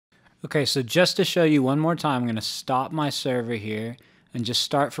Okay, so just to show you one more time, I'm going to stop my server here and just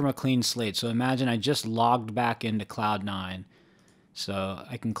start from a clean slate. So imagine I just logged back into Cloud9. So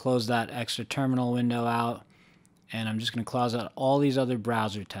I can close that extra terminal window out, and I'm just going to close out all these other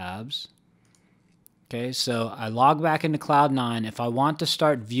browser tabs. Okay, so I log back into Cloud9. If I want to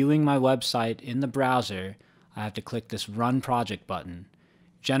start viewing my website in the browser, I have to click this Run Project button.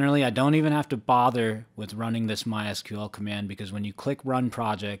 Generally, I don't even have to bother with running this MySQL command, because when you click Run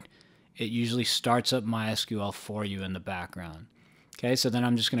Project, it usually starts up MySQL for you in the background. Okay, so then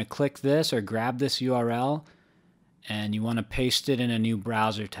I'm just going to click this or grab this URL, and you want to paste it in a new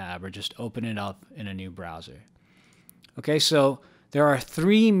browser tab or just open it up in a new browser. Okay, so there are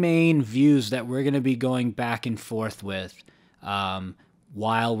three main views that we're going to be going back and forth with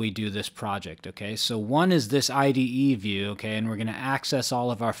while we do this project. Okay, so one is this IDE view, okay, and we're going to access all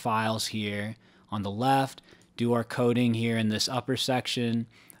of our files here on the left, do our coding here in this upper section,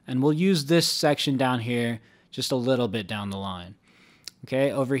 and we'll use this section down here just a little bit down the line.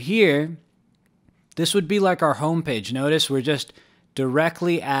 Okay, over here, this would be like our home page. Notice we're just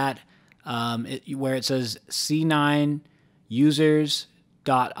directly at where it says C9 users.io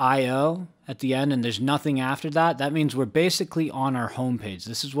at the end, and there's nothing after that. That means we're basically on our home page.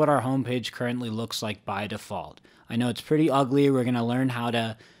 This is what our home page currently looks like by default. I know it's pretty ugly. We're going to learn how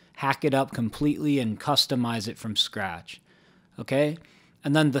to hack it up completely and customize it from scratch. Okay,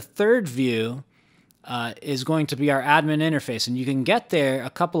 and then the third view is going to be our admin interface, and you can get there a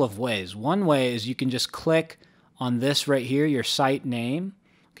couple of ways. One way is you can just click on this right here, your site name.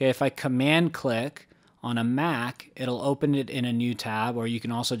 Okay, if I command click on a Mac, it'll open it in a new tab, or you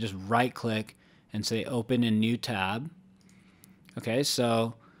can also just right click and say open in new tab. Okay,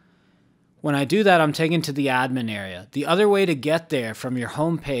 so when I do that, I'm taken to the admin area. The other way to get there from your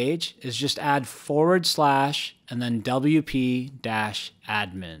home page is just add / and then wp-admin.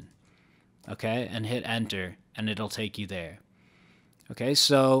 Okay, and hit enter, and it'll take you there. Okay,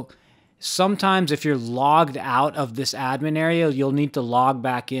 so sometimes if you're logged out of this admin area, you'll need to log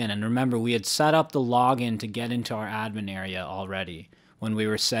back in. And remember, we had set up the login to get into our admin area already when we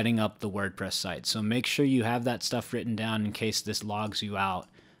were setting up the WordPress site. So make sure you have that stuff written down in case this logs you out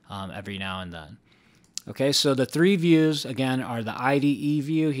every now and then. Okay, so the three views, again, are the IDE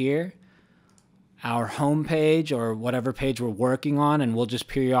view here, our home page or whatever page we're working on, and we'll just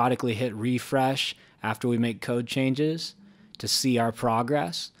periodically hit refresh after we make code changes to see our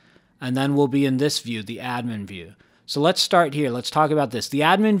progress. And then we'll be in this view, the admin view. So let's start here. Let's talk about this. The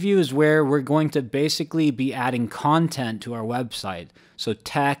admin view is where we're going to basically be adding content to our website. So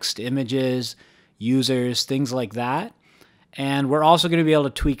text, images, users, things like that. And we're also going to be able to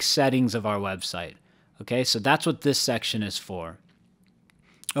tweak settings of our website. Okay, so that's what this section is for.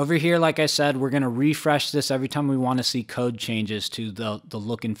 Over here, like I said, we're going to refresh this every time we want to see code changes to the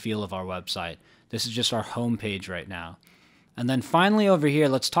look and feel of our website. This is just our home page right now. And then finally over here,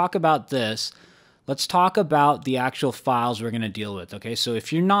 let's talk about this. Let's talk about the actual files we're going to deal with. Okay, so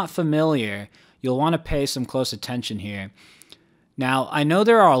if you're not familiar, you'll want to pay some close attention here. Now, I know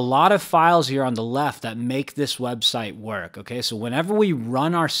there are a lot of files here on the left that make this website work. Okay, so whenever we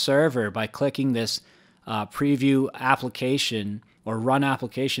run our server by clicking this preview application or run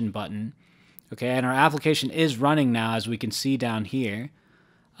application button, okay, and our application is running now, as we can see down here,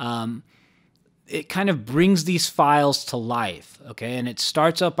 it kind of brings these files to life, okay, and it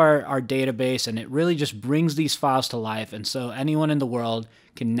starts up our database, and it really just brings these files to life, and so anyone in the world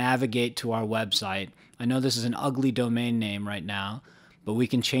can navigate to our website. I know this is an ugly domain name right now, but we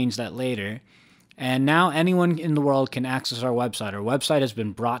can change that later. And now anyone in the world can access our website. Our website has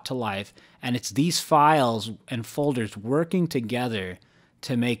been brought to life, and it's these files and folders working together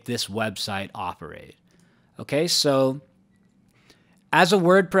to make this website operate. Okay, so as a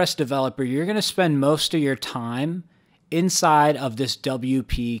WordPress developer, you're going to spend most of your time inside of this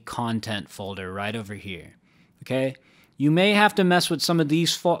WP content folder right over here. Okay, you may have to mess with some of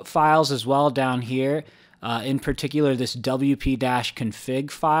these files as well down here. In particular, this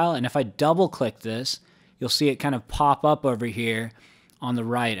wp-config file. And if I double click this, you'll see it kind of pop up over here on the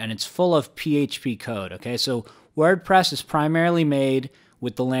right, and it's full of PHP code. Okay, so WordPress is primarily made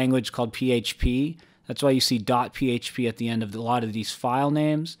with the language called PHP. That's why you see .php at the end of a lot of these file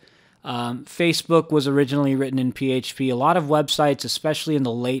names. Facebook was originally written in PHP. A lot of websites, especially in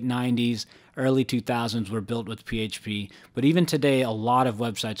the late 90s, early 2000s, were built with PHP. But even today, a lot of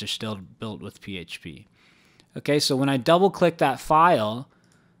websites are still built with PHP. Okay, so when I double click that file,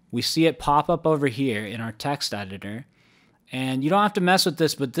 we see it pop up over here in our text editor. And you don't have to mess with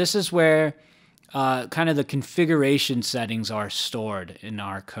this, but this is where kind of the configuration settings are stored in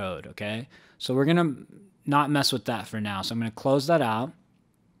our code, okay? So we're going to not mess with that for now. So I'm going to close that out.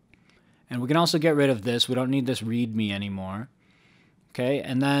 And we can also get rid of this. We don't need this README anymore. Okay,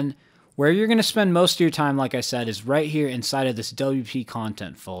 and then where you're going to spend most of your time, like I said, is right here inside of this WP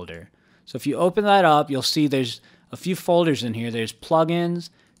content folder. So if you open that up, you'll see there's a few folders in here. There's plugins,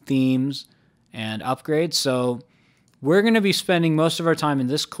 themes, and upgrades. So we're going to be spending most of our time in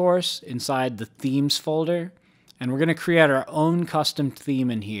this course inside the themes folder, and we're going to create our own custom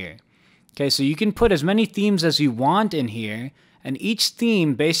theme in here. Okay, so you can put as many themes as you want in here, and each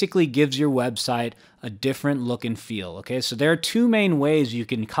theme basically gives your website a different look and feel. Okay, so there are two main ways you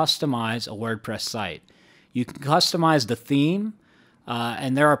can customize a WordPress site. You can customize the theme,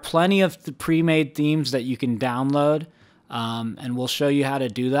 and there are plenty of pre-made themes that you can download, and we'll show you how to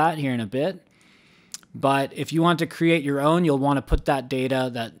do that here in a bit. But if you want to create your own, you'll want to put that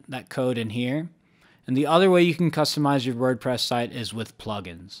data, that code in here. And the other way you can customize your WordPress site is with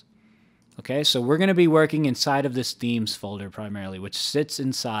plugins. Okay, so we're going to be working inside of this themes folder primarily, which sits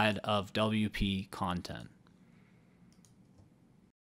inside of WP content.